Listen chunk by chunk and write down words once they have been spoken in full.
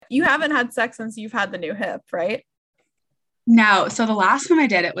You haven't had sex since you've had the new hip, right? No. So the last time I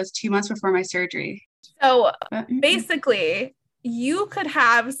did it was 2 months before my surgery. So But, basically, you could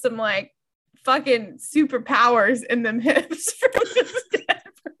have some like fucking superpowers in them hips from this dead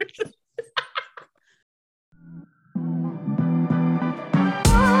person.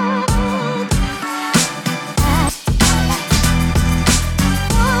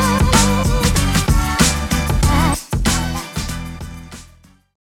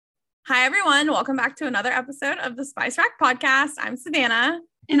 Hi, everyone. Welcome back to another episode of the Spice Rack Podcast. I'm Savannah.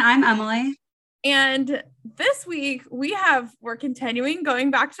 and I'm Emily. And this week we're continuing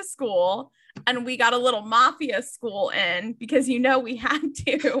going back to school, and we got a little mafia school in because we had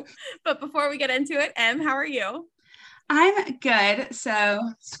to. But before we get into it, Em, how are you? I'm good. So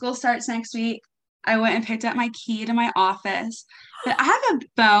school starts next week. I went and picked up my key to my office. But I have a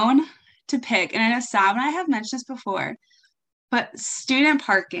bone to pick, and I know Sav and I have mentioned this before, but student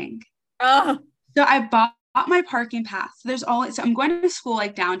parking. Oh, So I bought my parking pass. So I'm going to school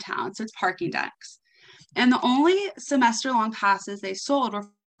like downtown, so it's parking decks. And the only semester-long passes they sold were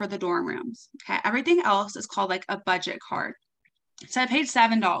for the dorm rooms. Okay. Everything else is called like a budget card. So I paid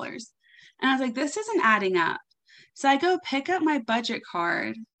 $7. And I was like, this isn't adding up. So I go pick up my budget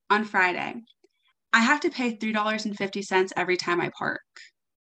card on Friday. I have to pay $3.50 every time I park.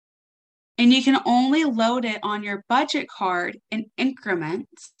 And you can only load it on your budget card in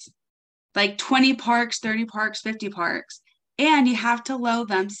increments, like 20 parks, 30 parks, 50 parks. And you have to load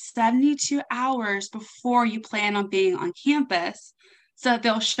them 72 hours before you plan on being on campus so that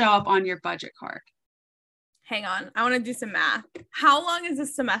they'll show up on your budget card. hang on. I want to do some math. How long is a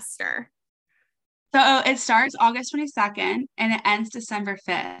semester? So it starts August 22nd and it ends December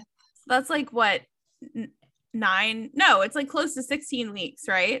 5th. So that's like what? 9? No, it's like close to 16 weeks,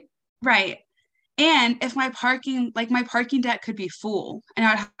 right? Right. And if my parking deck could be full, and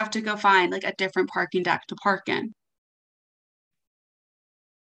I would have to go find like a different parking deck to park in.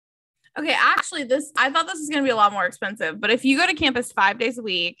 Okay, actually, I thought this was going to be a lot more expensive, but if you go to campus 5 days a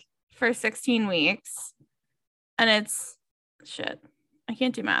week for 16 weeks, and it's I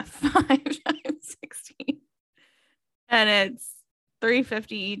can't do math. 5 times 16, and it's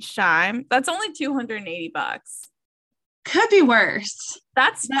 $350 each time. That's only $280. Could be worse.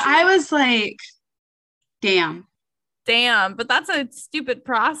 But I was like, damn, but that's a stupid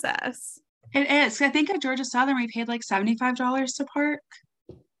process. It is. I think at Georgia Southern we paid like $75 to park.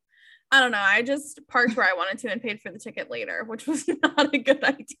 I don't know. I just parked where I wanted to and paid for the ticket later, which was not a good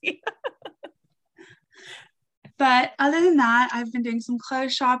idea. But other than that, I've been doing some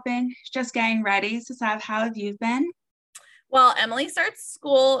clothes shopping, just getting ready. So, Sav, how have you been? Well, Emily starts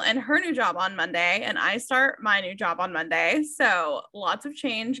school and her new job on Monday, and I start my new job on Monday. So lots of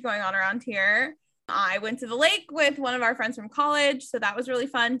change going on around here. I went to the lake with one of our friends from college, so that was really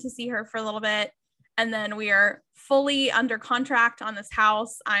fun to see her for a little bit. And then we are fully under contract on this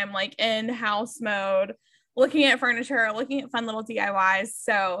house. I'm like in house mode, looking at furniture, looking at fun little DIYs.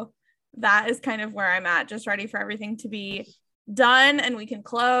 So that is kind of where I'm at, just ready for everything to be done and we can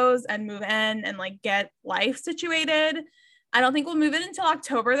close and move in and like get life situated. I don't think we'll move in until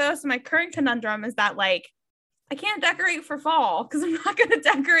October though. So my current conundrum is that like, I can't decorate for fall because I'm not going to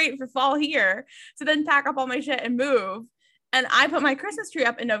decorate for fall here. So then pack up all my shit and move. And I put my Christmas tree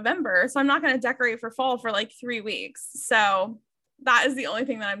up in November, so I'm not going to decorate for fall for like 3 weeks. So that is the only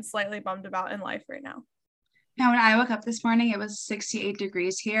thing that I'm slightly bummed about in life right now. Now, when I woke up this morning, it was 68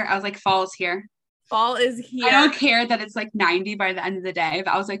 degrees here. I was like, fall is here. Fall is here. I don't care that it's like 90 by the end of the day,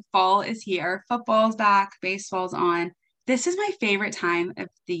 but I was like, fall is here. Football's back. Baseball's on. This is my favorite time of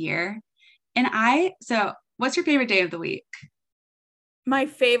the year. So what's your favorite day of the week? My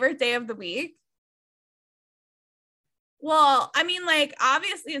favorite day of the week? Well, I mean, like,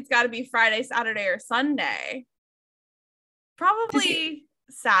 obviously it's got to be Friday, Saturday, or Sunday. Probably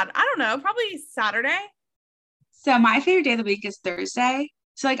I don't know, probably Saturday. So my favorite day of the week is Thursday.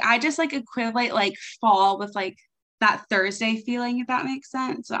 So like I just like equivalent like fall with like that Thursday feeling, if that makes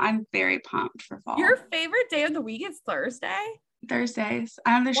sense. So I'm very pumped for fall. Your favorite day of the week is Thursday? Thursdays.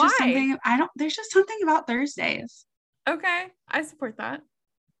 Why? There's just something about Thursdays. Okay, I support that.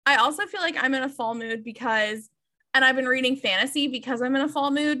 I also feel like I'm in a fall mood and I've been reading fantasy because I'm in a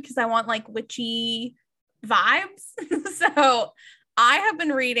fall mood because I want like witchy vibes. So I have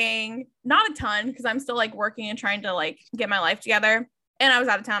been reading, not a ton because I'm still like working and trying to like get my life together. And I was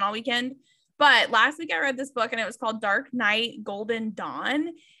out of town all weekend. But last week I read this book and it was called Dark Knight, Golden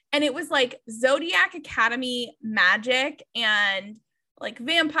Dawn. And it was like Zodiac Academy magic and like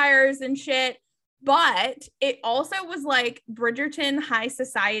vampires and shit. But it also was like Bridgerton high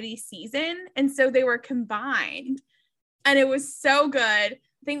society season. And so they were combined. And it was so good.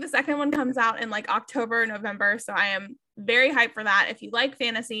 think the second one comes out in like October, November. So I am very hyped for that. If you like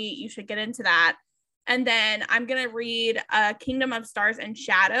fantasy, you should get into that. And then I'm going to read Kingdom of Stars and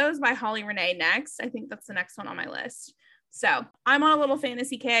Shadows by Holly Renee next. I think that's the next one on my list. So I'm on a little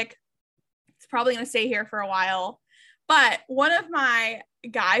fantasy kick. It's probably going to stay here for a while. But one of my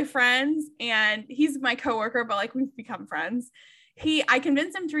guy friends, and he's my coworker, but like we've become friends. I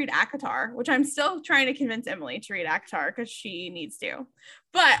convinced him to read ACOTAR, which I'm still trying to convince Emily to read ACOTAR because she needs to.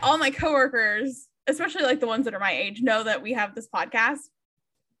 But all my coworkers, especially like the ones that are my age, know that we have this podcast.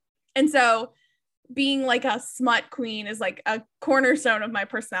 And so being like a smut queen is like a cornerstone of my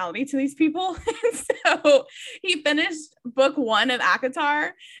personality to these people. And so he finished book 1 of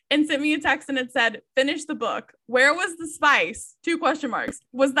ACOTAR and sent me a text and it said, finish the book. Where was the spice? 2 question marks.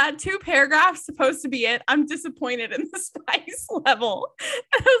 Was that 2 paragraphs supposed to be it? I'm disappointed in the spice level.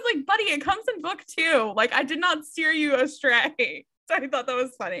 And I was like, buddy, it comes in book 2. Like I did not steer you astray. So I thought that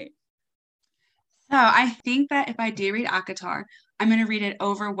was funny. So I think that if I do read ACOTAR, I'm going to read it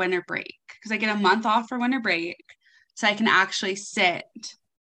over winter break because I get a month off for winter break. So I can actually sit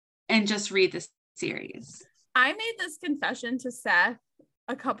and just read this series. I made this confession to Seth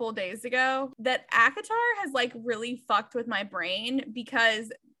a couple of days ago that ACOTAR has like really fucked with my brain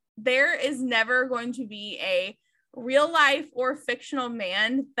because there is never going to be a real life or fictional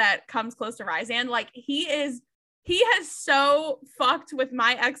man that comes close to Ryzan. Like he has so fucked with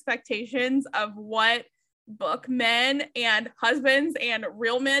my expectations of what book men and husbands and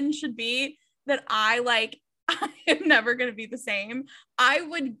real men should be that I am never going to be the same. I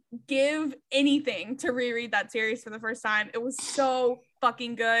would give anything to reread that series for the first time. It was so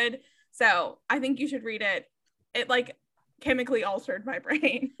fucking good. So I think you should read it. It like chemically altered my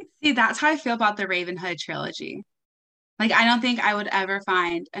brain. See, that's how I feel about the Ravenhood trilogy. Like, I don't think I would ever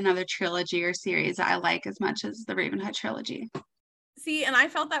find another trilogy or series that I like as much as the Ravenhood trilogy. See, and I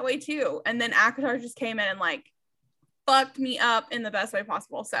felt that way too. And then ACOTAR just came in and like fucked me up in the best way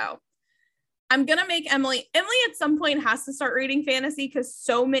possible. So I'm going to make Emily at some point has to start reading fantasy because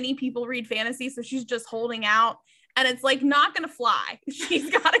so many people read fantasy. So she's just holding out and it's like not going to fly.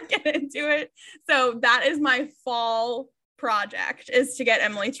 She's got to get into it. So that is my fall project, is to get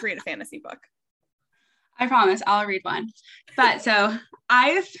Emily to read a fantasy book. I promise I'll read one. But so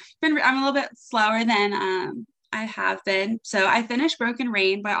I'm a little bit slower than I have been. So I finished Broken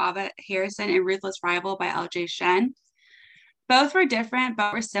Rain by Ava Harrison and Ruthless Rival by LJ Shen. Both were different,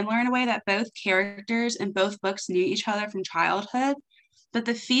 but were similar in a way that both characters in both books knew each other from childhood, but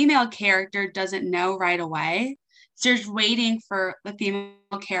the female character doesn't know right away. So you're waiting for the female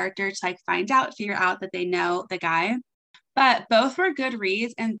character to like figure out that they know the guy. But both were good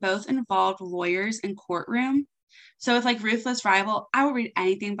reads and both involved lawyers in courtroom. So with like Ruthless Rival, I will read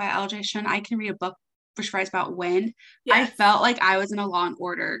anything by LJ Shen. I can read a book which writes about wind. Yes. I felt like I was in a Law and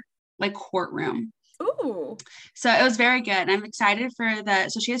Order like courtroom. Ooh. So it was very good. And I'm excited for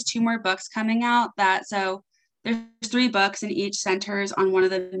so she has 2 more books coming out so there's 3 books and each centers on one of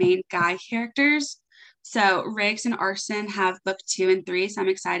the main guy characters. So Riggs and Arson have book 2 and 3. So I'm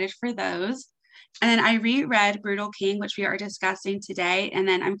excited for those. And then I reread Brutal King, which we are discussing today. And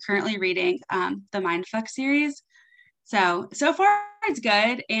then I'm currently reading the Mindfuck series. So far it's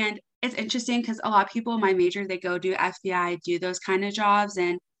good. And it's interesting because a lot of people in my major, they go do FBI, do those kind of jobs.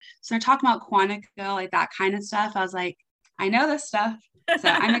 And so they're talking about Quantico, like that kind of stuff. I was like, I know this stuff. So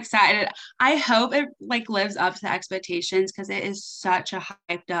I'm excited. I hope it like lives up to the expectations because it is such a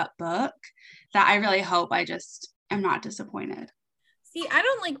hyped up book that I really hope I just am not disappointed. See, I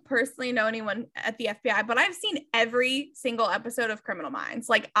don't like personally know anyone at the FBI, but I've seen every single episode of Criminal Minds.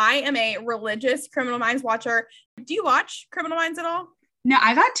 Like I am a religious Criminal Minds watcher. Do you watch Criminal Minds at all? No,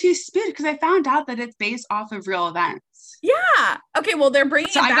 I got too spooked because I found out that it's based off of real events. Yeah. Okay. Well, they're bringing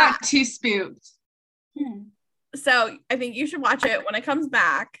it back. So I got too spooked. So I think you should watch it when it comes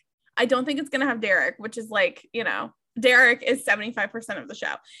back. I don't think it's going to have Derek, which is like, Derek is 75% of the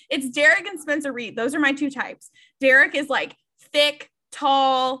show. It's Derek and Spencer Reed. Those are my 2 types. Derek is like thick,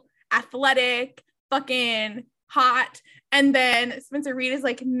 tall, athletic, fucking hot. And then Spencer Reed is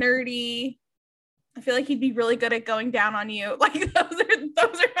like nerdy. I feel like he'd be really good at going down on you. Like those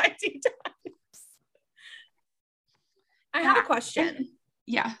are my 2 types. I have a question.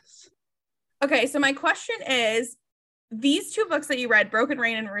 Yes. Okay, so my question is, these 2 books that you read, Broken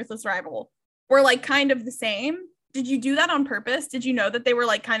Rain and Ruthless Rival, were like kind of the same. Did you do that on purpose? Did you know that they were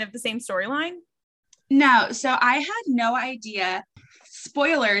like kind of the same storyline? No, so I had no idea.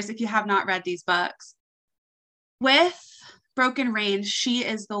 Spoilers if you have not read these books. With Broken Rain, she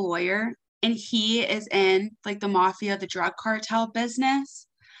is the lawyer and he is in like the mafia, the drug cartel business.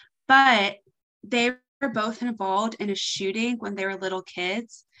 But they were both involved in a shooting when they were little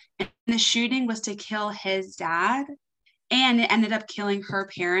kids. And the shooting was to kill his dad, and it ended up killing her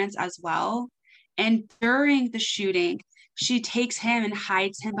parents as well. And during the shooting, she takes him and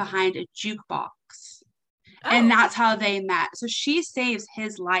hides him behind a jukebox. And that's how they met. So she saves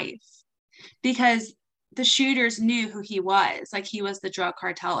his life because the shooters knew who he was. Like, he was the drug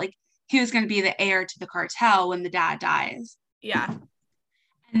cartel. Like, he was going to be the heir to the cartel when the dad dies. Yeah.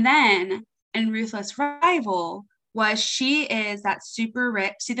 And then in Ruthless Rival she is that super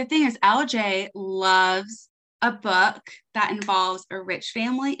rich. See, the thing is, LJ loves a book that involves a rich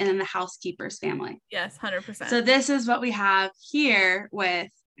family and then the housekeeper's family. Yes, 100%. So this is what we have here with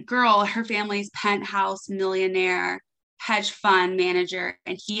girl, her family's penthouse millionaire, hedge fund manager,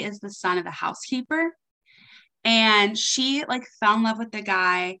 and he is the son of the housekeeper. And she like fell in love with the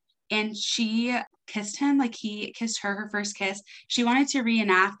guy, and she kissed him, like he kissed her first kiss. She wanted to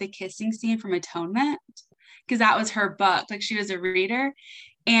reenact the kissing scene from Atonement because that was her book. Like, she was a reader.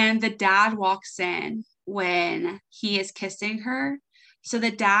 And the dad walks in when he is kissing her. So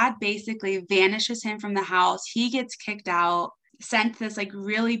the dad basically vanishes him from the house. He gets kicked out, sent to this like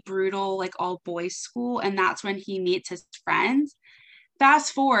really brutal, like all boys school. And that's when he meets his friends.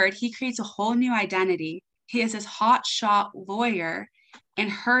 Fast forward, he creates a whole new identity. He is this hot shot lawyer, and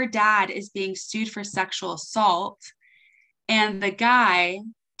her dad is being sued for sexual assault. And the guy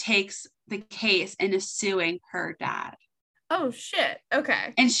takes the case and is suing her dad. Oh, shit.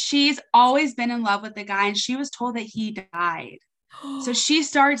 Okay. And she's always been in love with the guy, and she was told that he died. So she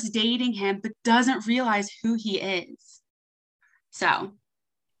starts dating him, but doesn't realize who he is. So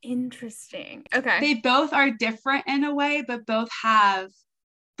interesting. Okay. They both are different in a way, but both have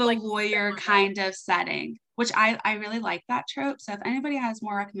the Like, lawyer kind of setting, which I really like that trope. So if anybody has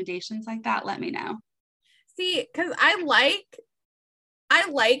more recommendations like that, let me know. See, because I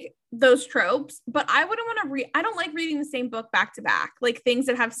like those tropes, but I wouldn't want to read. I don't like reading the same book back to back, like things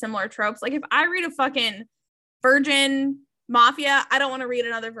that have similar tropes. Like, if I read a fucking Virgin Mafia, I don't want to read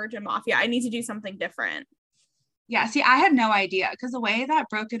another Virgin Mafia. I need to do something different. Yeah, see, I had no idea because the way that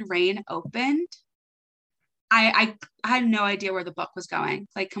Broken Rain opened, I had no idea where the book was going,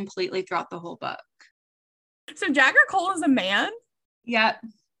 like completely throughout the whole book. So Jagger Cole is a man? Yep.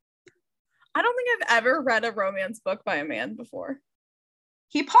 I don't think I've ever read a romance book by a man before.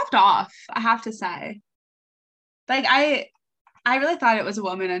 He popped off, I have to say. Like, I really thought it was a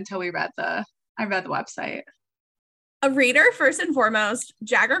woman until I read the website. A reader, first and foremost,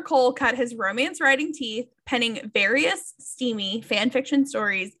 Jagger Cole cut his romance writing teeth penning various steamy fan fiction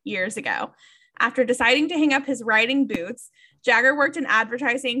stories years ago. After deciding to hang up his writing boots, Jagger worked in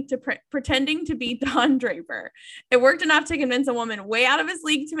advertising to pretending to be Don Draper. It worked enough to convince a woman way out of his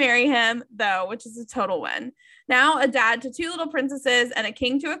league to marry him, though, which is a total win. Now a dad to 2 little princesses and a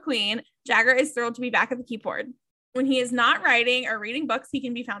king to a queen, Jagger is thrilled to be back at the keyboard. When he is not writing or reading books, he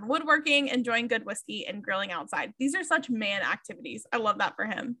can be found woodworking, enjoying good whiskey, and grilling outside. These are such man activities. I love that for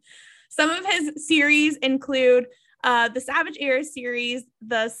him. Some of his series include the Savage Heirs series,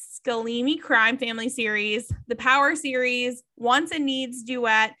 the Scalimi Crime Family series, the Power series, Wants and Needs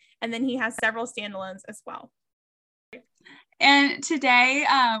Duet, and then he has several standalones as well. And today,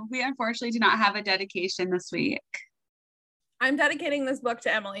 we unfortunately do not have a dedication this week. I'm dedicating this book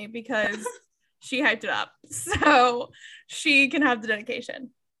to Emily because she hyped it up. So she can have the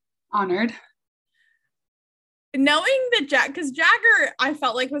dedication. Honored. Knowing that because Jagger, I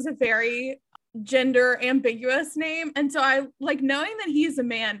felt like was a very gender ambiguous name. And so I like knowing that he's a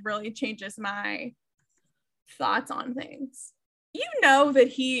man really changes my thoughts on things. You know that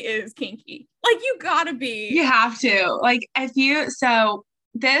he is kinky. Like, you gotta be. You have to. Like, so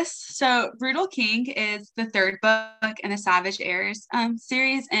Brutal King is the 3rd book in the Savage Heirs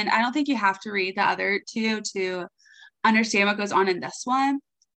series, and I don't think you have to read the other 2 to understand what goes on in this one.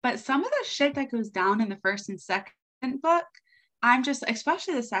 But some of the shit that goes down in the 1st and 2nd book, I'm just,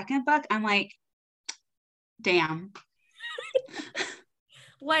 especially the 2nd book, I'm like, damn.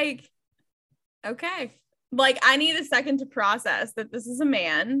 Like, okay. Like, I need a second to process that this is a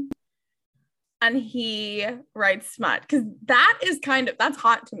man and he writes smut, because that is that's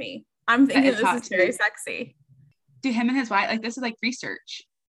hot to me. I'm thinking this is very sexy. Do him and his wife, like, this is like research.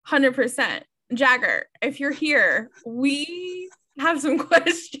 100%. Jagger, if you're here, we have some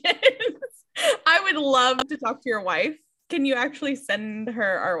questions. I would love to talk to your wife. Can you actually send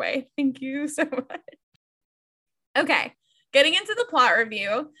her our way? Thank you so much. Okay, getting into the plot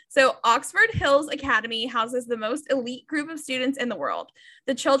review. So Oxford Hills Academy houses the most elite group of students in the world.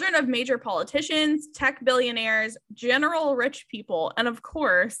 The children of major politicians, tech billionaires, general rich people, and of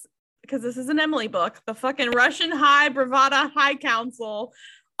course, because this is an Emily book, the fucking Russian High Bravada High Council,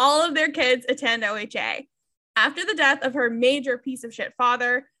 All of their kids attend OHA. After the death of her major piece of shit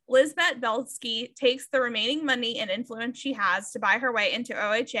father, Lisbeth Belsky takes the remaining money and influence she has to buy her way into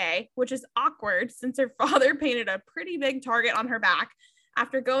OHA, which is awkward since her father painted a pretty big target on her back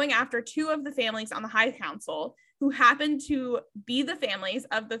after going after two of the families on the High Council, who happened to be the families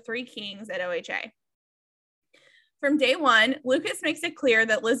of the three kings at OHA. From day one, Lucas makes it clear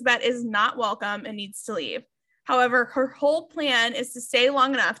that Lisbeth is not welcome and needs to leave. However, her whole plan is to stay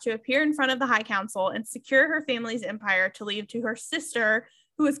long enough to appear in front of the High Council and secure her family's empire to leave to her sister,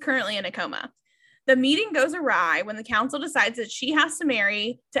 who is currently in a coma. The meeting goes awry when the council decides that she has to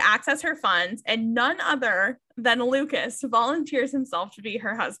marry to access her funds, and none other than Lucas volunteers himself to be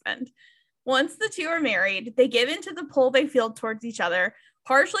her husband. Once the two are married, they give in to the pull they feel towards each other,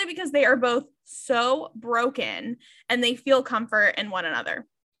 partially because they are both so broken and they feel comfort in one another.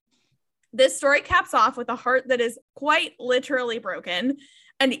 This story caps off with a heart that is quite literally broken,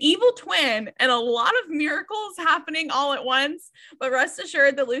 an evil twin, and a lot of miracles happening all at once. But rest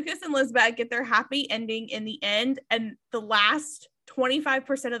assured that Lucas and Lisbeth get their happy ending in the end. And the last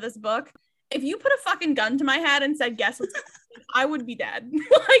 25% of this book, if you put a fucking gun to my head and said, guess what's happening, I would be dead.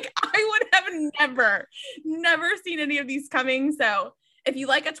 Like, I would have never seen any of these coming. So if you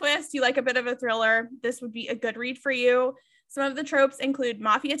like a twist, you like a bit of a thriller, this would be a good read for you. Some of the tropes include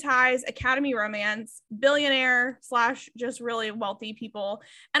mafia ties, academy romance, billionaire / just really wealthy people.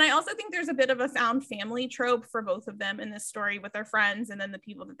 And I also think there's a bit of a found family trope for both of them in this story with their friends and then the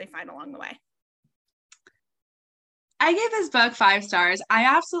people that they find along the way. I gave this book 5 stars. I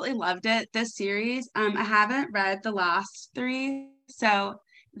absolutely loved it, this series. I haven't read the last 3. So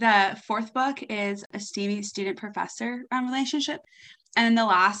the 4th book is a steamy student-professor relationship. And the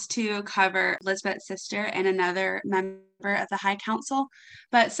last 2 cover Lisbeth's sister and another member of the High Council.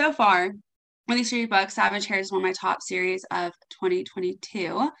 But so far, with these 3 books, Savage Hair is one of my top series of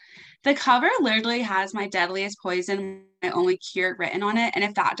 2022. The cover literally has my deadliest poison, my only cure written on it. And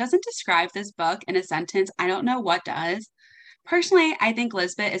if that doesn't describe this book in a sentence, I don't know what does. Personally, I think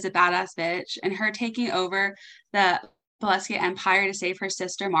Lisbeth is a badass bitch, and her taking over the Boleskia Empire to save her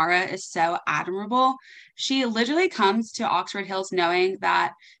sister Mara is so admirable. She literally comes to Oxford Hills knowing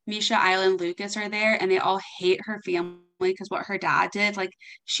that Misha, Isla, and Lucas are there, and they all hate her family because what her dad did. Like,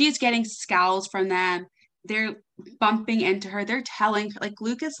 she's getting scowls from them. They're bumping into her. They're telling, like,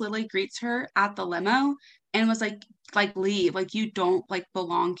 Lucas literally greets her at the limo and was like leave. Like, you don't like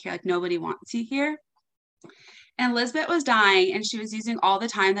belong here. Like, nobody wants you here. And Lisbeth was dying, and she was using all the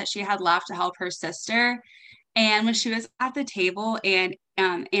time that she had left to help her sister. And when she was at the table and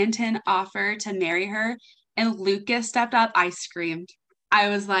Anton offered to marry her and Lucas stepped up, I screamed. I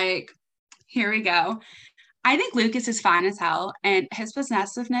was like, here we go. I think Lucas is fine as hell, and his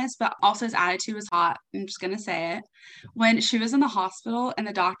possessiveness, but also his attitude was hot. I'm just going to say it. When she was in the hospital and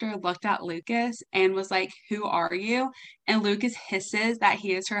the doctor looked at Lucas and was like, who are you? And Lucas hisses that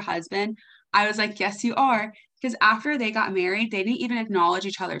he is her husband. I was like, yes, you are. Because after they got married, they didn't even acknowledge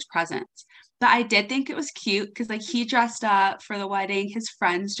each other's presence. But I did think it was cute because like he dressed up for the wedding, his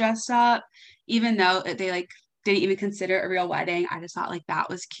friends dressed up, even though they like didn't even consider it a real wedding. I just thought like that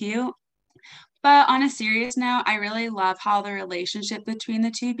was cute. But on a serious note, I really love how the relationship between the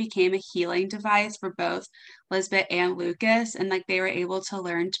two became a healing device for both Lisbeth and Lucas. And like they were able to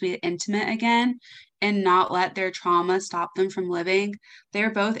learn to be intimate again and not let their trauma stop them from living. They were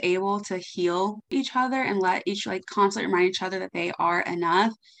both able to heal each other and let each like constantly remind each other that they are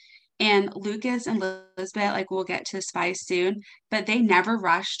enough. And Lucas and Lisbeth, like we'll get to Spice soon, but they never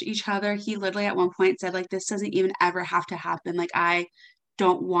rushed each other. He literally at one point said, like, this doesn't even ever have to happen. Like, I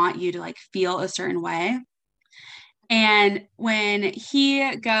don't want you to like feel a certain way. And when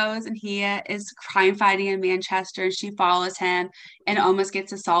he goes and he is crime fighting in Manchester and she follows him and almost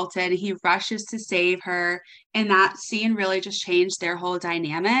gets assaulted, he rushes to save her. And that scene really just changed their whole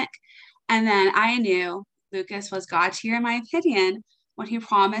dynamic. And then I knew Lucas was God tier, in my opinion, when he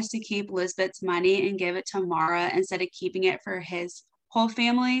promised to keep Lisbeth's money and give it to Mara instead of keeping it for his whole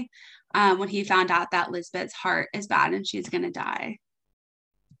family, when he found out that Lisbeth's heart is bad and she's going to die.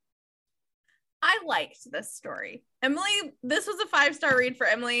 I liked this story. Emily, this was a 5-star read for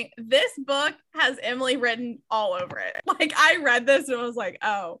Emily. This book has Emily written all over it. Like, I read this and was like,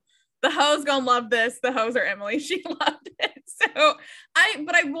 oh, the hoes gonna love this. The hoes are Emily. She loved it. So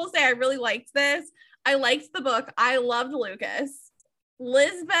but I will say I really liked this. I liked the book. I loved Lucas.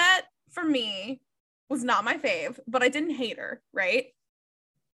 Lisbeth, for me, was not my fave, but I didn't hate her, right?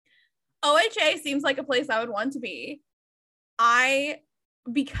 OHA seems like a place I would want to be.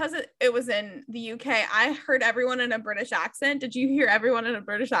 Because it was in the UK, I heard everyone in a British accent. Did you hear everyone in a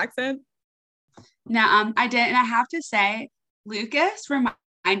British accent? No, I didn't. And I have to say, Lucas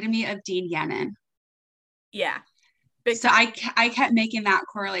reminded me of Dean Yenin. Yeah. Big So time. I kept making that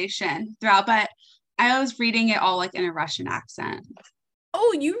correlation throughout, but I was reading it all like in a Russian accent.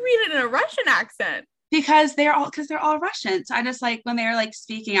 Oh, you read it in a Russian accent. Because they're all Russian. So I just like when they were like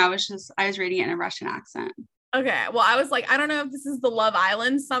speaking, I was reading it in a Russian accent. Okay. Well, I was like, I don't know if this is the Love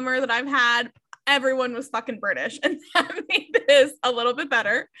Island summer that I've had. Everyone was fucking British, and that made this a little bit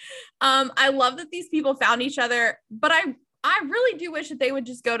better. I love that these people found each other, but I really do wish that they would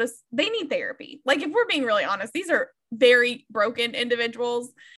just they need therapy. Like, if we're being really honest, these are very broken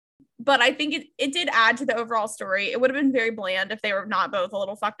individuals, but I think it did add to the overall story. It would have been very bland if they were not both a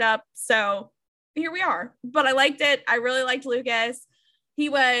little fucked up. So here we are. But I liked it. I really liked Lucas. He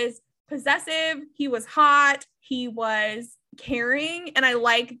was possessive. He was hot. He was caring. And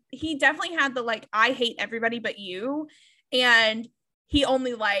he definitely had the like, I hate everybody but you. And he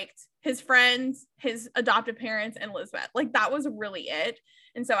only liked his friends, his adoptive parents, and Lisbeth. Like, that was really it.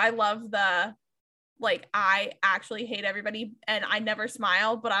 And so I love the, like, I actually hate everybody and I never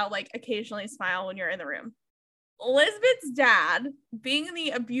smile, but I'll like occasionally smile when you're in the room. Lisbeth's dad being the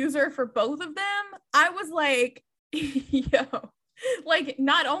abuser for both of them, I was like, yo, like,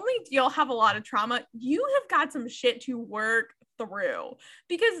 not only do y'all have a lot of trauma, you have got some shit to work through,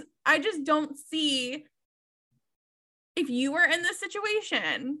 because I just don't see, if you were in this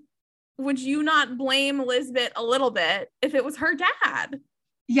situation, would you not blame Lisbeth a little bit if it was her dad?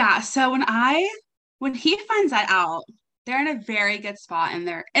 Yeah. So when he finds that out, they're in a very good spot in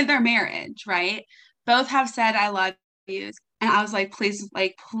their marriage, right? Both have said I love you. And I was like, please,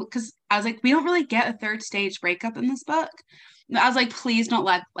 like, because I was like, we don't really get a third stage breakup in this book. I was like, please don't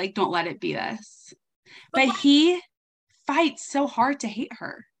let it be this. But like, he fights so hard to hate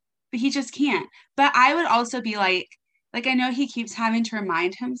her, but he just can't. But I would also be like I know he keeps having to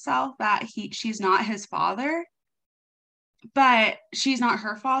remind himself that she's not his father, but she's not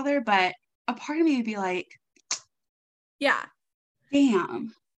her father. But a part of me would be like, yeah,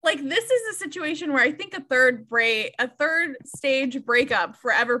 damn. like, this is a situation where I think a third stage breakup,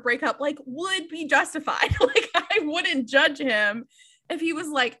 forever breakup, like, would be justified. Like, I wouldn't judge him if he was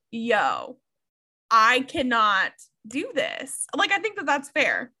like, yo, I cannot do this. Like, I think that that's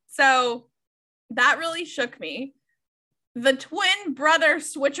fair. So that really shook me. The twin brother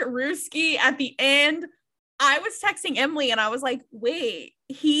switcherooski at the end, I was texting Emily and I was like, wait,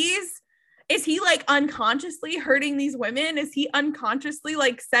 is he like unconsciously hurting these women? Is he unconsciously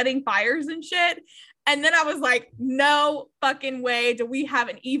like setting fires and shit? And then I was like, no fucking way do we have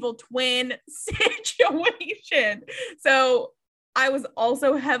an evil twin situation. So I was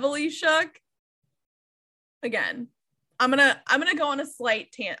also heavily shook. Again, I'm gonna go on a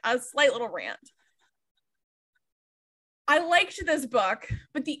slight little rant. I liked this book,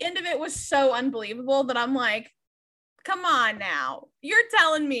 but the end of it was so unbelievable that I'm like, come on now. You're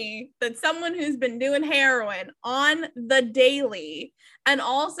telling me that someone who's been doing heroin on the daily and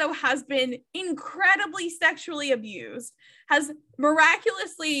also has been incredibly sexually abused, has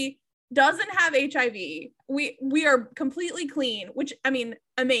miraculously doesn't have HIV. We are completely clean, which, I mean,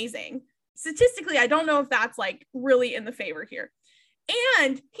 amazing. Statistically, I don't know if that's like really in the favor here.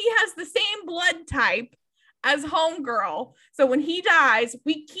 And he has the same blood type as Homegirl. So when he dies,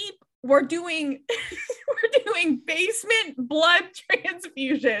 we're doing basement blood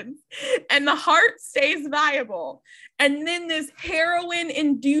transfusions and the heart stays viable. And then this heroin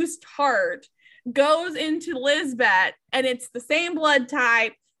induced heart goes into Lisbeth and it's the same blood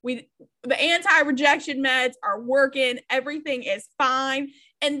type. The anti-rejection meds are working. Everything is fine.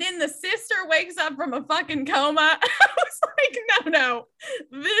 And then the sister wakes up from a fucking coma. I was like, no,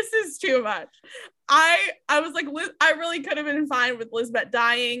 this is too much. I was like, I really could have been fine with Lisbeth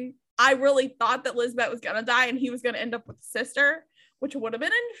dying. I really thought that Lisbeth was going to die and he was going to end up with the sister, which would have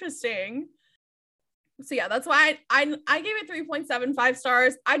been interesting. So yeah, that's why I gave it 3.75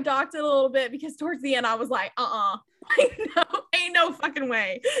 stars. I docked it a little bit because towards the end I was like, no, ain't no fucking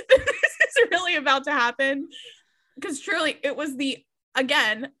way this is really about to happen. Because truly, it was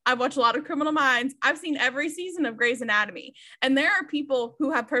again, I've watched a lot of Criminal Minds. I've seen every season of Grey's Anatomy. And there are people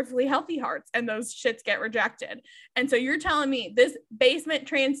who have perfectly healthy hearts and those shits get rejected. And so you're telling me this basement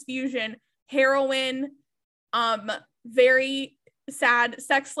transfusion, heroin, very sad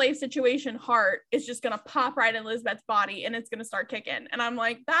sex slave situation heart is just going to pop right in Lisbeth's body and it's going to start kicking. And I'm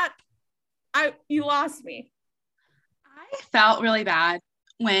like, you lost me. I felt really bad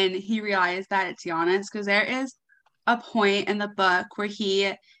when he realized that it's Giannis, because there is a point in the book where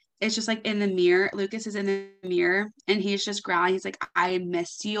he is just like in the mirror. Lucas is in the mirror and he's just growling. He's like, I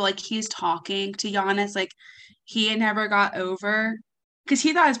missed you. Like, he's talking to Giannis. Like, he never got over because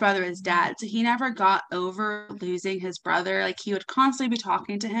he thought his brother was dead. So he never got over losing his brother. Like he would constantly be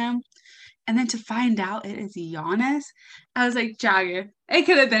talking to him. And then to find out it is Giannis, I was like, Jagger, it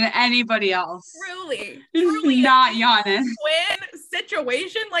could have been anybody else. Truly Not Giannis. Twin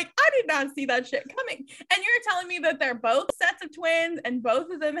situation. Like, I did not see that shit coming. And you're telling me that they're both sets of twins and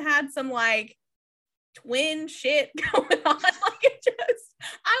both of them had some like twin shit going on. Like, it just,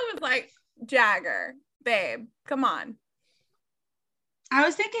 I was like, Jagger, babe, come on. I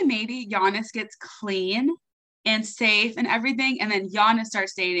was thinking maybe Giannis gets clean and safe and everything, and then Giannis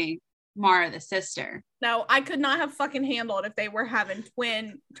starts dating Mara, the sister. No, I could not have fucking handled if they were having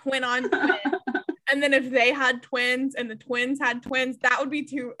twin on twin. And then if they had twins and the twins had twins, it would be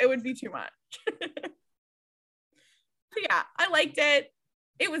too much. So yeah, I liked it.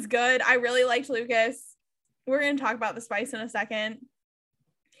 It was good. I really liked Lucas. We're going to talk about the spice in a second.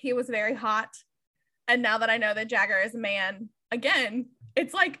 He was very hot. And now that I know that Jagger is a man, again,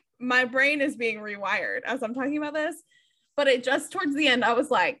 it's like my brain is being rewired as I'm talking about this. But it just towards the end, I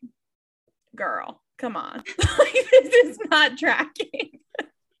was like, girl, come on. This is not tracking.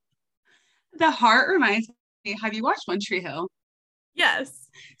 The heart reminds me, have you watched One Tree Hill? Yes.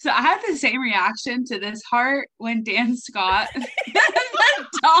 So I had the same reaction to this heart when Dan Scott, when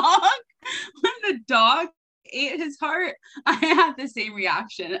the dog ate his heart. I had the same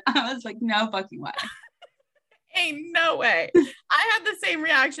reaction. I was like, no fucking way. Ain't no way. I had the same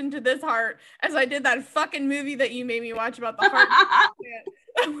reaction to this heart as I did that fucking movie that you made me watch about the heart.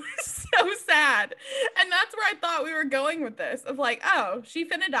 That was so sad. And that's where I thought we were going with this, of like, oh, she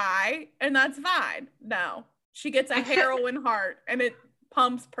finna die and that's fine. No, she gets a heroin heart and it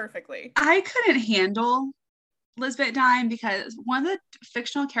pumps perfectly. I couldn't handle Lisbeth dying because one of the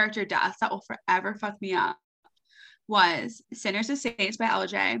fictional character deaths that will forever fuck me up was Sinners and Saints by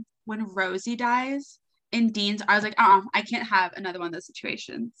LJ. When Rosie dies in Dean's, I was like, I can't have another one of those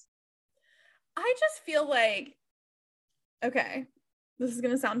situations. I just feel like, okay, this is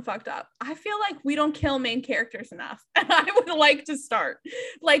going to sound fucked up. I feel like we don't kill main characters enough. And I would like to start.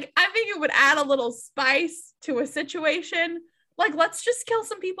 Like, I think it would add a little spice to a situation. Like, let's just kill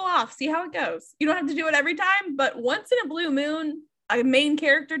some people off, see how it goes. You don't have to do it every time, but once in a blue moon, a main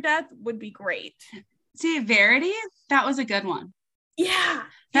character death would be great. See, Verity, that was a good one. Yeah.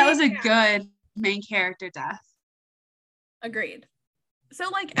 That was a good main character death. Agreed. So,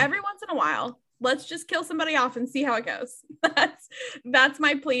 like, every once in a while, let's just kill somebody off and see how it goes. That's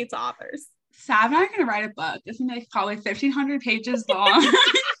my plea to authors. Sav and I are going to write a book. It's going to be probably 1,500 pages long.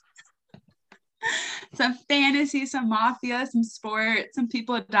 Some fantasy, some mafia, some sport, some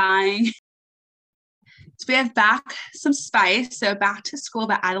people dying. So we have back some spice. So back to school,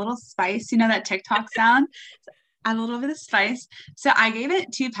 but add a little spice. You know that TikTok sound? Add a little bit of spice. So I gave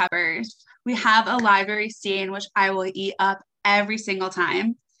it 2 peppers. We have a library scene, which I will eat up every single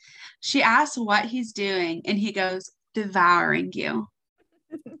time. She asks what he's doing, and he goes, devouring you.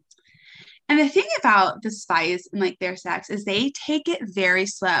 And the thing about the spice and like their sex is they take it very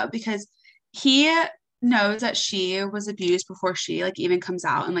slow because he knows that she was abused before she like even comes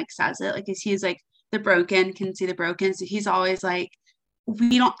out and like says it. Like he's like, the broken can see the broken. So he's always like,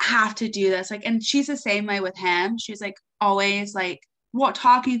 we don't have to do this. Like, and she's the same way with him. She's like always like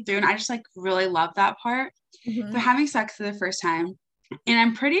talking through. And I just like really love that part. Mm-hmm. They're having sex for the first time. And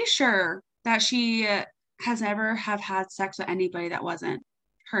I'm pretty sure that she has never have had sex with anybody that wasn't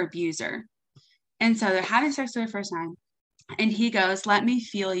her abuser. And so they're having sex for the first time. And he goes, let me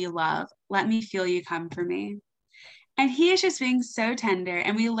feel you, love. Let me feel you come for me. And he is just being so tender.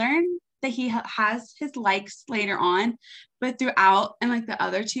 And we learn that he has his likes later on, but throughout and like the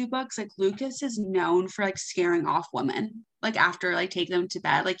other 2 books, like Lucas is known for like scaring off women, like after like taking them to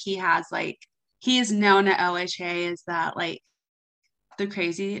bed. Like he is known at OHA as that like the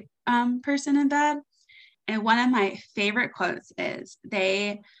crazy person in bed. And one of my favorite quotes is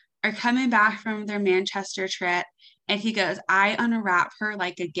they are coming back from their Manchester trip and he goes, I unwrap her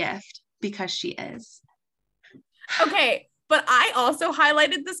like a gift because she is. Okay. But I also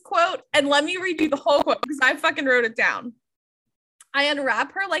highlighted this quote, and let me read you the whole quote because I fucking wrote it down. I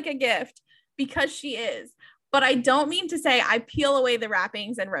unwrap her like a gift because she is, but I don't mean to say I peel away the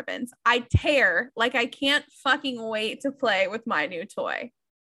wrappings and ribbons. I tear like I can't fucking wait to play with my new toy.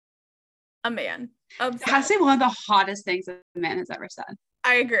 A man. Obsessed. It has to be one of the hottest things a man has ever said.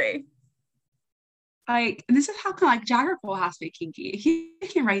 I agree. Like, this is how like Jagger Cole has to be kinky. He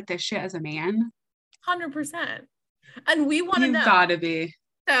can write this shit as a man. 100%. And we want to know. You've got to be.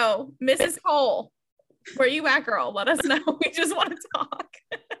 So, Mrs. Cole, where you at, girl? Let us know. We just want to talk.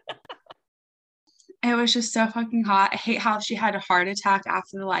 It was just so fucking hot. I hate how she had a heart attack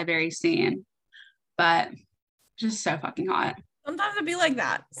after the library scene, but just so fucking hot. Sometimes it'd be like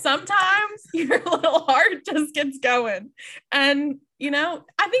that. Sometimes your little heart just gets going. And, you know,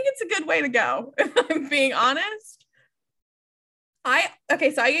 I think it's a good way to go, if I'm being honest. So I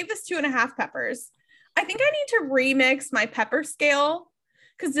gave this 2.5 peppers. I think I need to remix my pepper scale.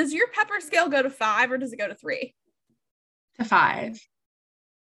 Because does your pepper scale go to 5 or does it go to 3? To 5.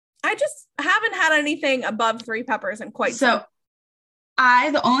 I just haven't had anything above 3 peppers in quite some.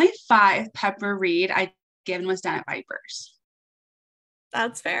 The only 5 pepper read I given was done at Vipers.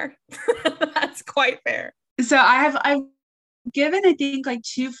 That's fair. That's quite fair. So I've given, I think, like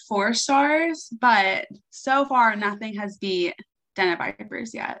 2 4-stars, but so far nothing has beat done at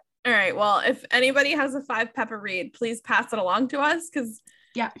Vipers yet. All right. Well, if anybody has a 5 pepper read, please pass it along to us, because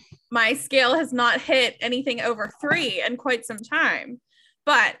my scale has not hit anything over 3 in quite some time.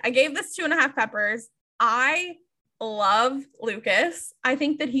 But I gave this 2.5 peppers. I love Lucas. I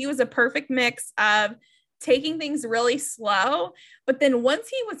think that he was a perfect mix of taking things really slow, but then once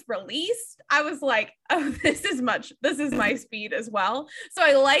he was released, I was like, oh, this is my speed as well. So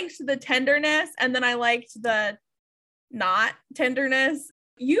I liked the tenderness, and then I liked the not tenderness.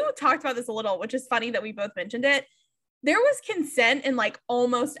 You talked about this a little, which is funny that we both mentioned it. There was consent in like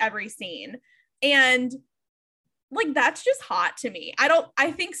almost every scene, and like that's just hot to me.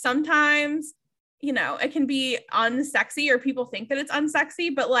 I think sometimes, you know, it can be unsexy or people think that it's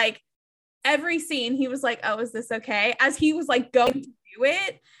unsexy, but like every scene he was like, oh, is this okay? As he was like going to do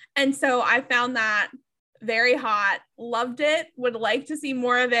it. And so I found that very hot, loved it, would like to see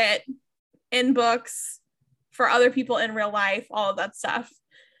more of it in books for other people in real life, all of that stuff.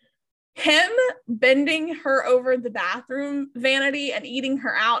 Him bending her over the bathroom vanity and eating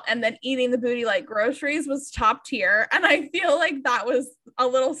her out and then eating the booty like groceries was top tier. And I feel like that was a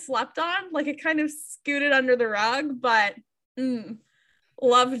little slept on, like it kind of scooted under the rug, but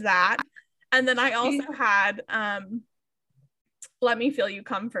loved that. And then I also had Let Me Feel You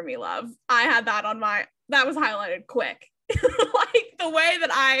Come For Me, Love. I had that that was highlighted quick. Like the way that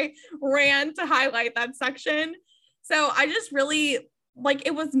I ran to highlight that section. So I just really, like,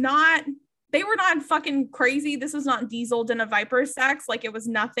 they were not fucking crazy. This was not Diesel in a Viper sex. Like it was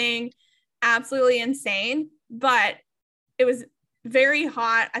nothing absolutely insane, but it was very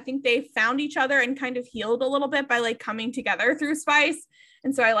hot. I think they found each other and kind of healed a little bit by like coming together through Spice.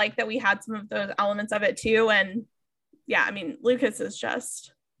 And so I like that we had some of those elements of it too. And yeah, I mean, Lucas is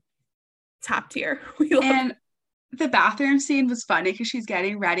just top tier. And the bathroom scene was funny because she's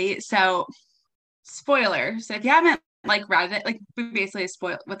getting ready. So spoiler. So if you haven't like read it, like we basically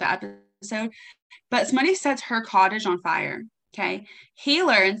spoiled with the episode, but somebody sets her cottage on fire. Okay. He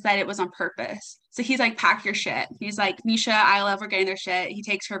learns that it was on purpose. So he's like, pack your shit. He's like, Misha, Isla, we're getting their shit. He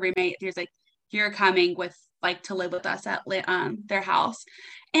takes her roommate. He's like, you're coming with like to live with us at their house.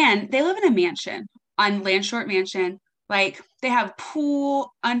 And they live in a mansion on Landshort Mansion. Like they have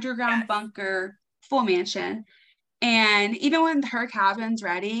pool, underground bunker, full mansion. And even when her cabin's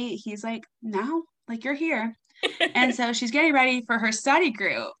ready, he's like, no, like you're here. And so she's getting ready for her study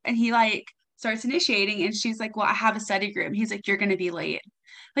group. And he like starts initiating and she's like, well, I have a study group. And he's like, you're going to be late.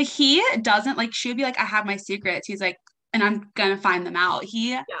 Like he doesn't like, she'd be like, I have my secrets. He's like, and I'm going to find them out.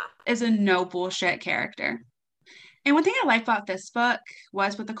 He is a no bullshit character. And one thing I like about this book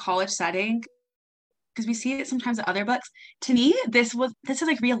was with the college setting, because we see it sometimes in other books. To me, this is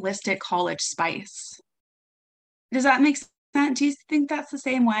like realistic college Spice. Does that make sense? Do you think that's the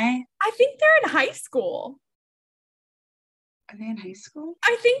same way? I think they're in high school. Are they in high school?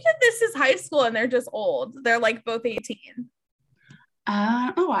 I think that this is high school and they're just old. They're like both 18.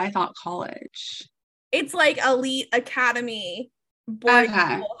 I thought college. It's like elite academy boarding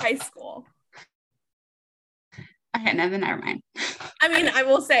school, high school. Okay, never mind. I mean, I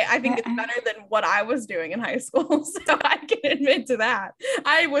will say, I think it's better than what I was doing in high school. So I can admit to that.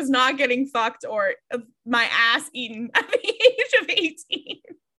 I was not getting fucked or my ass eaten at the age of 18.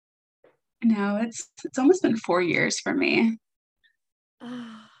 No, it's almost been 4 years for me.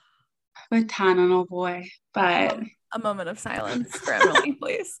 With Tannen, oh boy. But a moment of silence for Emily,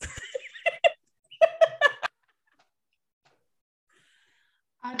 please.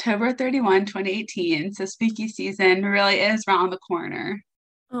 October 31, 2018. So spooky season really is around the corner.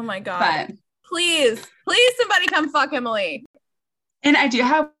 Oh my God. But please somebody come fuck Emily. And I do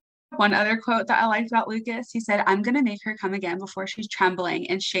have one other quote that I liked about Lucas. He said, I'm going to make her come again before she's trembling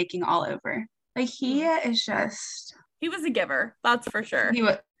and shaking all over. Like he is just. He was a giver. That's for sure.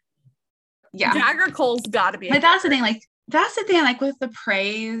 Yeah. Jagger Cole's got to be. But that's the thing. Like, that's the thing. Like with the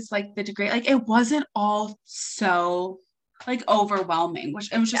praise, like the degree, like it wasn't all so like overwhelming,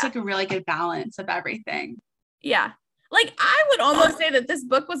 which it was just like a really good balance of everything. Yeah. Like I would almost say that this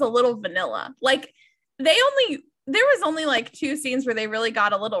book was a little vanilla. Like they there was only like 2 scenes where they really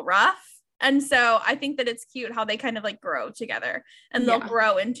got a little rough. And so I think that it's cute how they kind of like grow together and they'll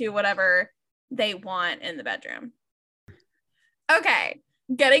grow into whatever they want in the bedroom. Okay,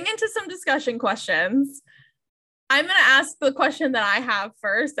 getting into some discussion questions. I'm going to ask the question that I have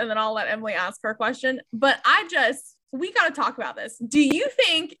first, and then I'll let Emily ask her question. But we got to talk about this. Do you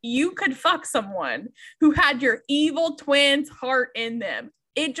think you could fuck someone who had your evil twin's heart in them?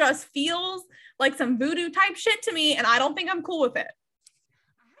 It just feels like some voodoo type shit to me, and I don't think I'm cool with it.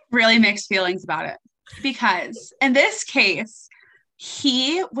 Really mixed feelings about it, because in this case,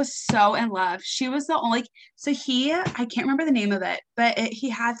 he was so in love. She was the only, I can't remember the name of it, but he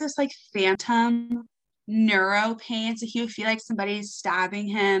had this like phantom neuro pain. So he would feel like somebody's stabbing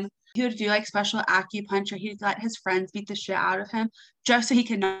him. He would do like special acupuncture. He'd let his friends beat the shit out of him just so he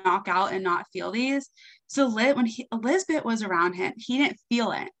could knock out and not feel these. So when Elizabeth was around him, he didn't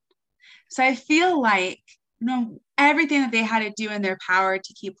feel it. So I feel like, everything that they had to do in their power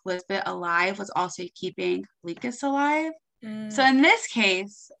to keep Elizabeth alive was also keeping Lucas alive. So in this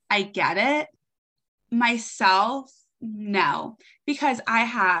case, I get it. Myself, no, because I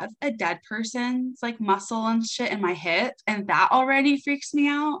have a dead person's like muscle and shit in my hip, and that already freaks me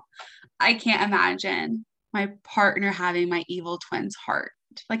out. I can't imagine my partner having my evil twin's heart.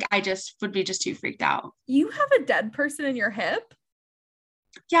 Like, I just would be just too freaked out. You have a dead person in your hip?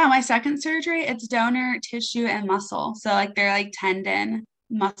 Yeah, my second surgery, it's donor tissue and muscle. So like they're like tendon,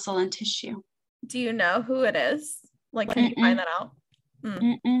 muscle, and tissue. Do you know who it is? Like, can you find that out?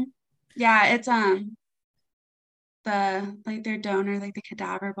 Yeah, it's their donor, like the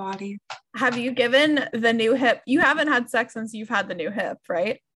cadaver body. Have you given the new hip? You haven't had sex since you've had the new hip,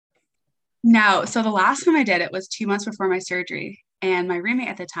 right? No. So the last time I did it was 2 months before my surgery. And my roommate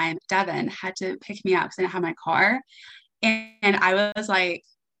at the time, Devin, had to pick me up because I didn't have my car. And I was like,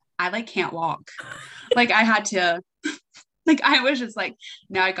 I like can't walk. Like I had to, like I was just like,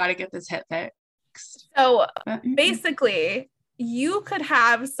 no, I got to get this hip fixed. So basically, you could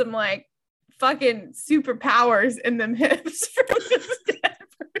have some like fucking superpowers in them hips from this dead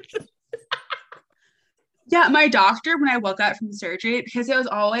person. Yeah, my doctor, when I woke up from surgery, because it was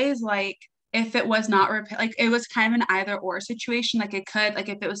always like, if it was not like it was kind of an either or situation. Like it could, like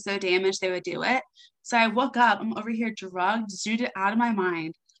if it was so damaged, they would do it. So I woke up, I'm over here drugged, zooted out of my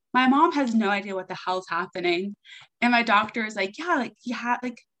mind. My mom has no idea what the hell's happening. And my doctor is like, yeah, like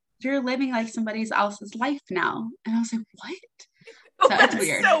like you're living like somebody else's life now. And I was like, what? So it's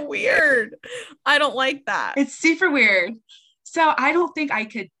weird. So weird. I don't like that. It's super weird. So I don't think I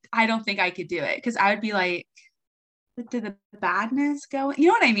could do it, because I would be like, did the badness go? You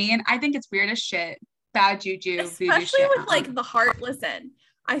know what I mean? I think it's weird as shit. Bad juju. Especially shit. with like the heart. Listen,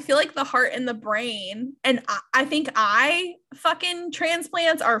 I feel like the heart and the brain, and I think fucking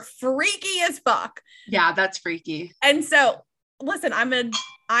transplants are freaky as fuck. Yeah, that's freaky. And so, listen,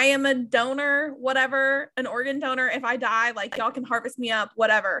 I am a donor, whatever, an organ donor. If I die, like y'all can harvest me up,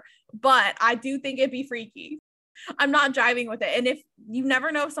 whatever. But I do think it'd be freaky. I'm not jiving with it. And if you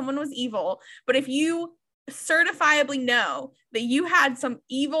never know if someone was evil, but if you certifiably know that you had some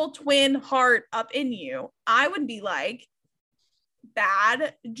evil twin heart up in you, I would be like,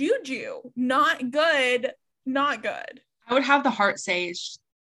 bad juju, not good. I would have the heart saged.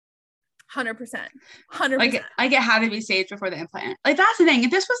 100%. Like it had to be saved before the implant. Like that's the thing. If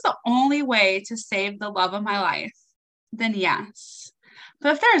this was the only way to save the love of my life, then yes.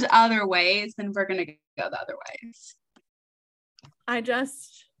 But if there's other ways, then we're gonna go the other ways. I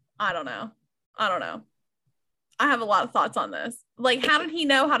don't know. I have a lot of thoughts on this. Like, how did he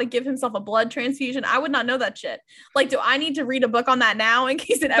know how to give himself a blood transfusion? I would not know that shit. Like, do I need to read a book on that now in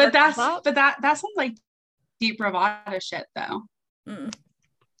case it ever comes up? But that sounds like deep bravado shit, though.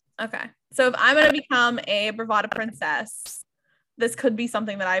 Okay. So if I'm going to become a bravado princess, this could be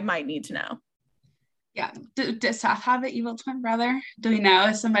something that I might need to know. Yeah. Does Seth have an evil twin brother? Do we know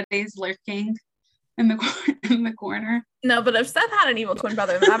if somebody's lurking in the corner? No, but if Seth had an evil twin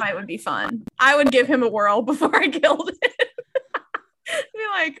brother, that would be fun. I would give him a whirl before I killed him. Be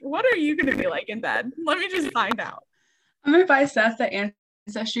like, what are you going to be like in bed? Let me just find out. I'm going to buy Seth the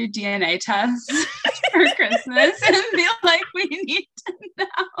ancestry DNA test for Christmas and be like, we need to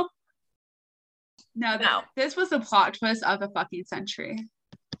know. No. This was the plot twist of the fucking century.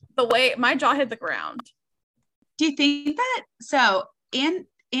 The way my jaw hit the ground. Do you think that, so,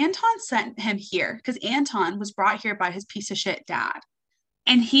 Anton sent him here because Anton was brought here by his piece of shit dad.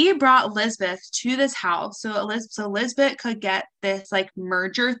 And he brought Elizabeth to this house so Elizabeth could get this like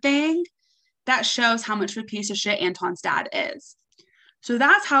merger thing that shows how much of a piece of shit Anton's dad is. So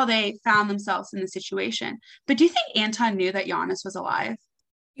that's how they found themselves in the situation. But do you think Anton knew that Giannis was alive?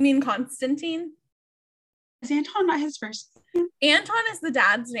 You mean Constantine? is Anton not his first name? Anton is the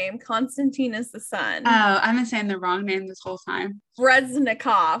dad's name. Konstantin is the son. Oh, I've been saying the wrong name this whole time.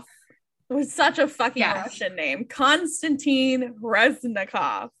 Reznikov was such a fucking Yes. Russian name. Konstantin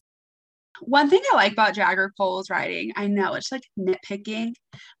Reznikov. One thing I like about Jagger Cole's writing, I know it's like nitpicking,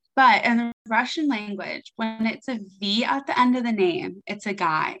 but in the Russian language, when it's a V at the end of the name, it's a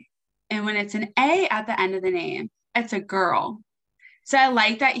guy. And when it's an A at the end of the name, it's a girl. So I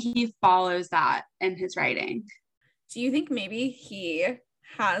like that he follows that in his writing. Do you think maybe he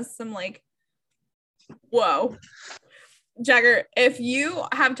has some like, whoa, Jagger, if you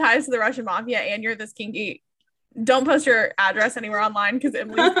have ties to the Russian mafia and you're this kinky, don't post your address anywhere online because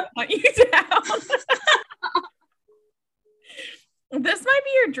Emily's gonna hunt you down. This might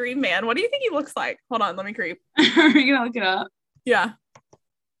be your dream man. What do you think he looks like? Hold on, let me creep. Are you gonna look it up? Yeah.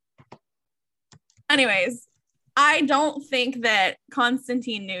 Anyways, I don't think that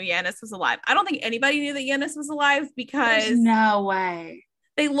Konstantin knew Yanis was alive. I don't think anybody knew that Yanis was alive because there's no way.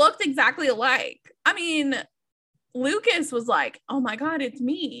 They looked exactly alike. I mean, Lucas was like, oh my God, it's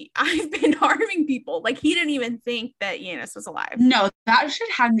me. I've been harming people. Like, he didn't even think that Yanis was alive. No, that should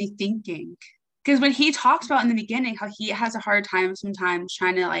have me thinking. Because when he talks about in the beginning how he has a hard time sometimes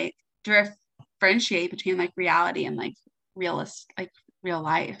trying to like differentiate between like reality and like real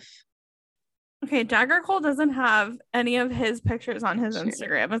life. Okay, Jagger Cole doesn't have any of his pictures on his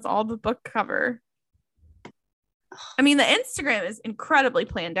Instagram. It's all the book cover. I mean, the Instagram is incredibly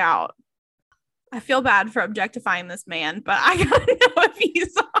planned out. I feel bad for objectifying this man, but I gotta know if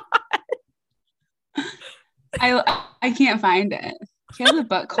he's on. I can't find it. He has a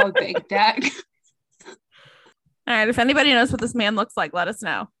book called Big Deck. All right, if anybody knows what this man looks like, let us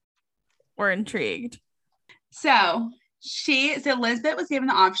know. We're intrigued. So Elizabeth was given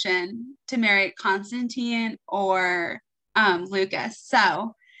the option to marry Konstantin or Lucas.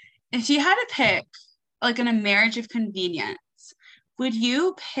 So if you had to pick like in a marriage of convenience, would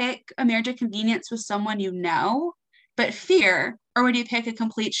you pick a marriage of convenience with someone you know but fear, or would you pick a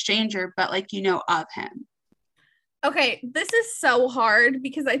complete stranger but like you know of him? Okay, this is so hard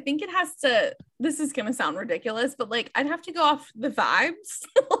because I think this is gonna sound ridiculous, but like I'd have to go off the vibes.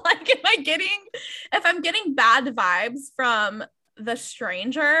 Like, if I'm getting bad vibes from the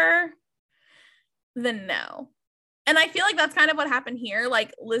stranger, then no. And I feel like that's kind of what happened here.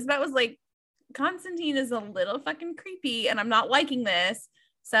 Like, Lisbeth was like, Konstantin is a little fucking creepy and I'm not liking this.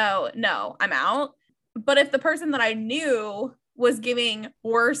 So no, I'm out. But if the person that I knew was giving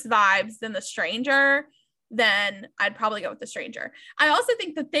worse vibes than the stranger, then I'd probably go with the stranger. I also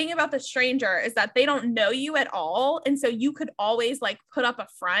think the thing about the stranger is that they don't know you at all. And so you could always like put up a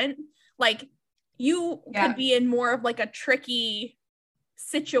front. Like, you could be in more of like a tricky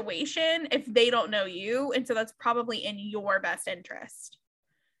situation if they don't know you. And so that's probably in your best interest.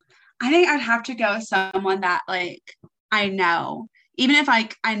 I think I'd have to go with someone that like I know, even if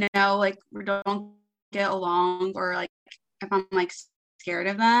like I know like we don't get along or like if I'm like scared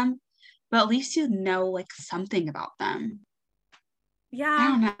of them, but at least you know like something about them. Yeah. I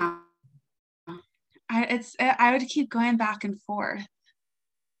don't know. I would keep going back and forth.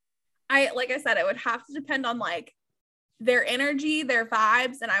 Like I said, it would have to depend on like their energy, their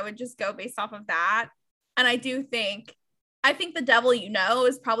vibes, and I would just go based off of that. And I think the devil you know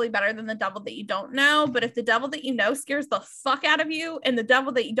is probably better than the devil that you don't know. But if the devil that you know scares the fuck out of you and the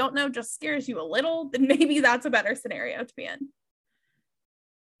devil that you don't know just scares you a little, then maybe that's a better scenario to be in.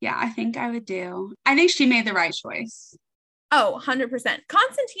 Yeah, I think I would do. I think she made the right choice. Oh, 100%.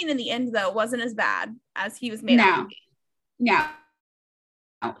 Konstantin in the end, though, wasn't as bad as he was made out to be. No.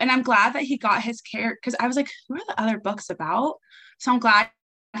 And I'm glad that he got his character, because I was like, who are the other books about? So I'm glad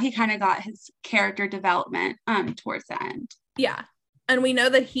he kind of got his character development towards the end. Yeah. And we know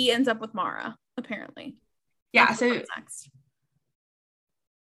that he ends up with Mara, apparently. Yeah, that's so next.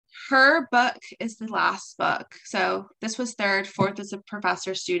 Her book is the last book. So this was third, fourth is a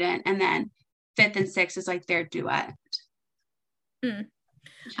professor student, and then fifth and sixth is like their duet.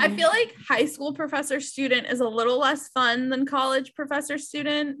 I feel like high school professor student is a little less fun than college professor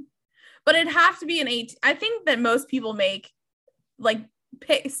student, but it'd have to be an 18. I think that most people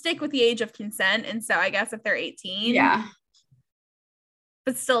stick with the age of consent, and so I guess if they're 18, yeah,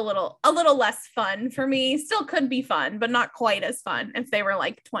 but still a little less fun for me. Still could be fun, but not quite as fun if they were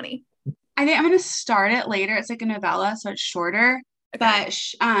like 20. I think I'm gonna start it later. It's like a novella, so it's shorter. Okay.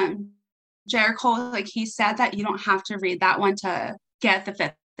 But Jagger Cole, like he said that you don't have to read that one to get the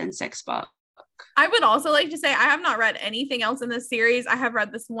fifth and sixth book. I would also like to say I have not read anything else in this series. I have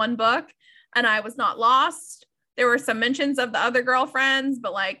read this one book and I was not lost. There were some mentions of the other girlfriends,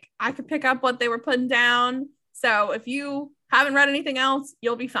 but like I could pick up what they were putting down. So if you haven't read anything else,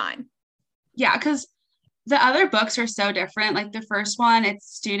 you'll be fine. Yeah, because the other books are so different. Like the first one,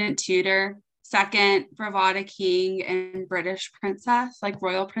 it's Student Tutor. Second, Bravada King and British Princess, like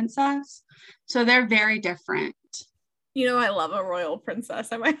Royal Princess. So they're very different. You know, I love a royal princess.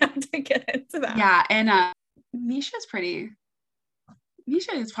 I might have to get into that. Yeah, and Misha is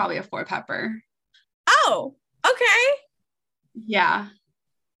probably a four pepper. Oh, okay. Yeah.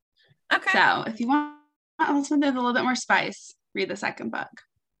 Okay. So if you want something with a little bit more spice, read the second book.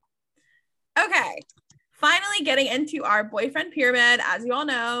 Okay. Finally getting into our boyfriend pyramid. As you all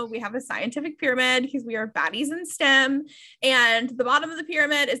know, we have a scientific pyramid because we are baddies in STEM. And the bottom of the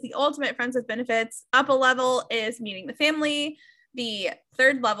pyramid is the ultimate friends with benefits. Up a level is meeting the family. The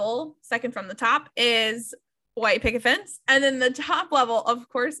third level, second from the top, is white picket fence. And then the top level, of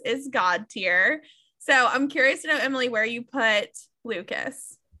course, is God tier. So I'm curious to know, Emily, where you put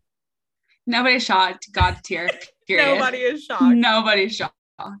Lucas. Nobody's shocked. God tier. Period. Nobody is shocked. Nobody's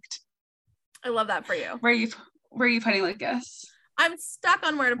shocked. I love that for you. Where are you putting Lucas? I'm stuck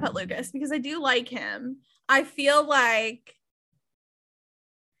on where to put Lucas because I do like him. I feel like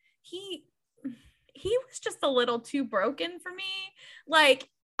he was just a little too broken for me. Like,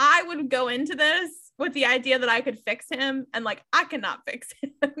 I would go into this with the idea that I could fix him, and like, I cannot fix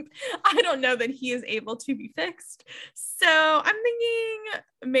him. I don't know that he is able to be fixed. So I'm thinking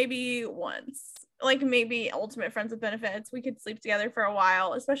maybe once, like maybe ultimate friends with benefits. We could sleep together for a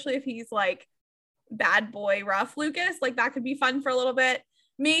while, especially if he's like bad boy rough Lucas. Like, that could be fun for a little bit.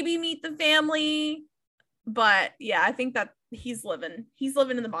 Maybe meet the family. But yeah, I think that he's living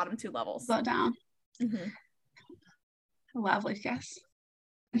in the bottom two levels. Slow down. Mm-hmm. Love Lucas.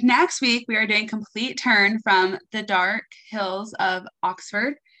 Next week, we are doing Complete Turn from the dark hills of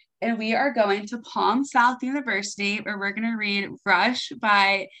Oxford, and we are going to Palm South University, where we're going to read Rush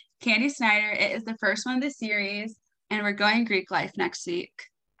by Candy Snyder. It is the first one of the series, and we're going Greek life next week.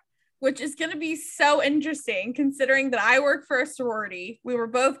 Which is going to be so interesting, considering that I work for a sorority. We were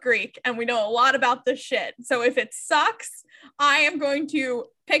both Greek, and we know a lot about this shit. So if it sucks, I am going to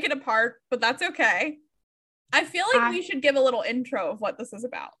pick it apart, but that's okay. I feel like we should give a little intro of what this is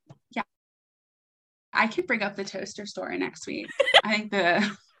about. Yeah. I could bring up the toaster story next week. I think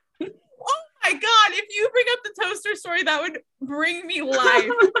oh my God, if you bring up the toaster story, that would bring me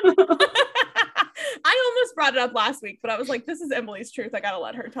life. I almost brought it up last week, but I was like, this is Emily's truth. I got to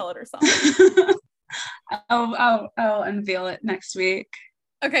let her tell it herself. I'll unveil it next week.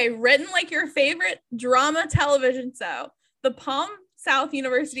 Okay, written like your favorite drama television show, the Palm South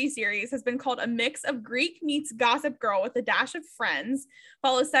University series has been called a mix of Greek meets Gossip Girl with a dash of Friends.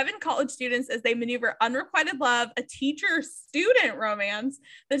 Follows 7 college students as they maneuver unrequited love, a teacher-student romance,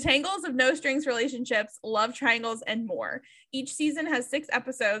 the tangles of no-strings relationships, love triangles, and more. Each season has 6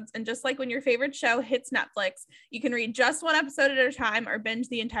 episodes, and just like when your favorite show hits Netflix, you can read just 1 episode at a time or binge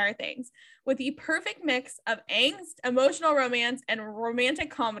the entire things. With the perfect mix of angst, emotional romance, and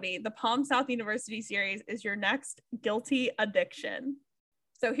romantic comedy, the Palm South University series is your next guilty addiction.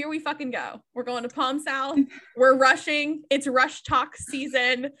 So here we fucking go. We're going to Palm South. We're rushing. It's Rush Talk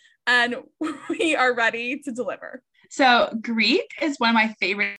season, and we are ready to deliver. So Greek is one of my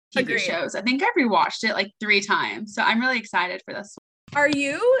favorite TV shows. I think I've rewatched it like 3 times. So I'm really excited for this one. Are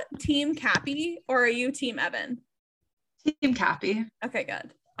you Team Cappy or are you Team Evan? Team Cappy. Okay,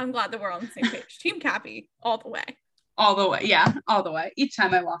 good. I'm glad that we're on the same page. Team Cappy all the way. All the way. Yeah, all the way. Each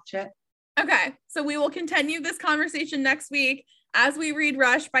time I watch it. Okay, so we will continue this conversation next week as we read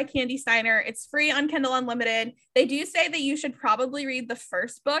Rush by Candy Steiner. It's free on Kindle Unlimited. They do say that you should probably read the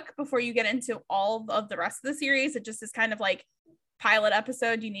first book before you get into all of the rest of the series. It just is kind of like pilot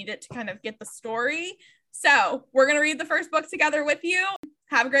episode. You need it to kind of get the story. So we're going to read the first book together with you.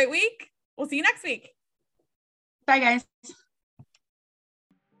 Have a great week. We'll see you next week. Bye, guys.